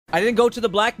I didn't go to the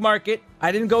black market.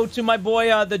 I didn't go to my boy,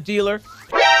 the dealer.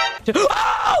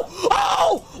 Oh!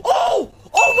 Oh! Oh!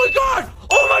 Oh my god!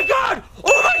 Oh my god!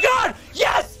 Oh my god!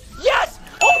 Yes! Yes!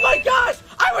 Oh my gosh!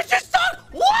 I was just stuck!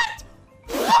 What?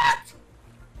 What?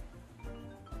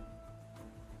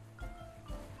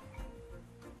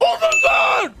 Oh my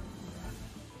god!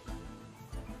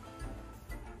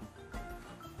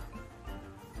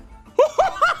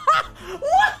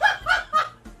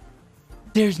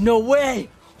 There's no way!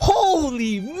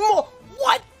 Holy mo-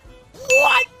 What?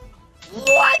 What?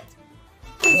 What?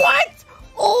 What?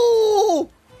 Oh!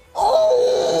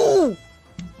 Oh!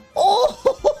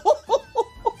 Oh!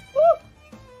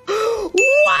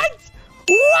 What?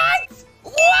 What?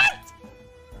 What?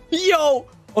 Yo!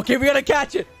 Okay, we gotta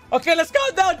catch it. Okay, let's go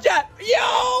down, chat.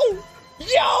 Yo!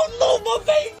 Yo, Luma,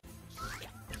 baby!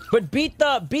 But beat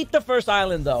the first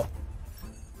island, though.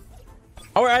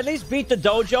 Or at least beat the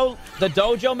dojo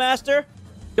master.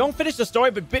 Don't finish the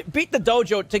story, but beat the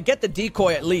dojo to get the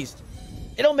decoy at least.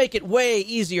 It'll make it way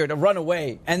easier to run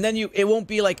away. And then it won't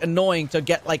be like annoying to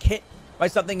get like hit by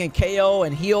something and KO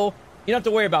and heal. You don't have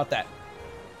to worry about that.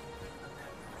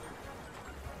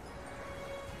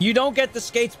 You don't get the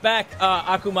skates back,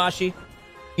 Akumashi.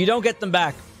 You don't get them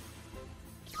back.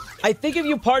 I think if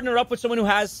you partner up with someone who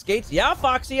has skates... Yeah,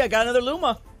 Foxy, I got another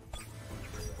Luma.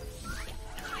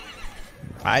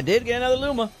 I did get another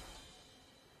Luma.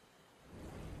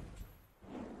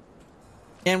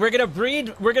 And we're gonna breed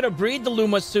the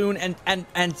Luma soon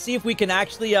and see if we can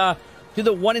actually do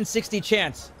the 1 in 60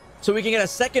 chance. So we can get a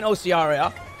second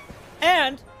OCR.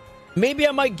 And maybe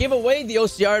I might give away the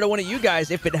OCR to one of you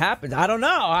guys if it happens. I don't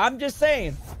know. I'm just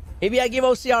saying. Maybe I give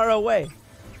OCR away.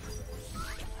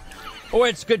 Or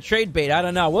it's good trade bait. I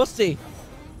don't know. We'll see.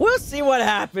 We'll see what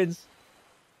happens.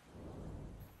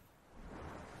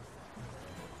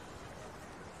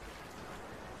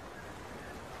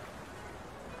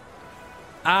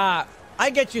 I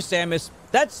get you, Samus.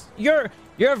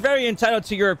 You're very entitled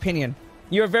to your opinion.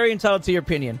 You're very entitled to your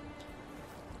opinion.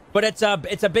 But it's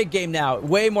a big game now.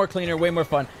 Way more cleaner, way more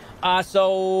fun.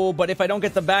 But if I don't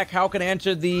get them back, how can I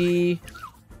enter the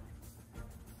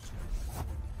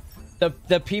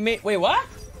P-mate? Wait, what?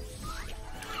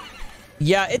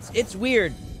 Yeah, it's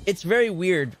weird. It's very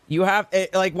weird. You have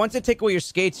like once they take away your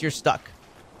skates, you're stuck.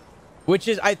 Which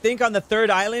is, I think, on the 3rd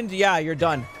island. Yeah, you're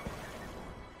done.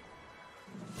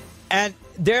 And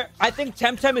I think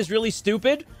Temtem is really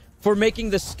stupid for making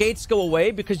the skates go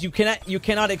away because you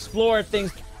cannot explore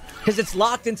things because it's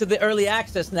locked into the early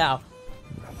access now.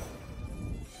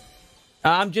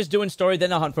 I'm just doing story,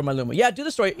 then I'll hunt for my Luma. Yeah, do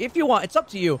the story if you want. It's up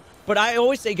to you. But I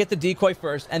always say get the decoy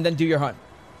first and then do your hunt.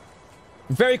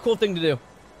 Very cool thing to do.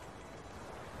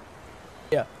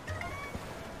 Yeah.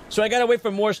 So I gotta wait for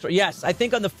more story. Yes, I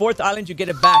think on the 4th island you get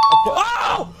it back.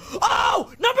 Oh!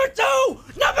 Oh! Number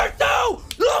 2! Number 2!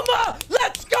 Luma!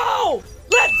 Let's go!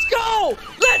 Let's go!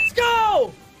 Let's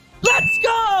go! Let's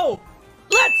go!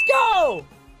 Let's go!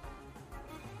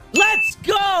 Let's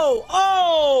go!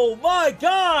 Oh my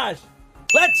gosh!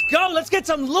 Let's go! Let's get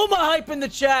some Luma hype in the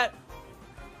chat!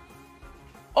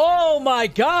 Oh my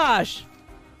gosh!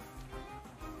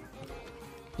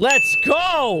 Let's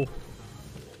go!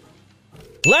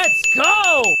 Let's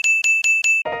go!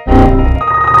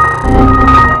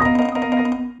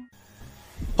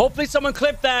 Hopefully someone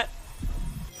clipped that.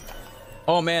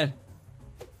 Oh man.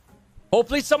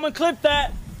 Hopefully someone clipped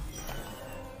that.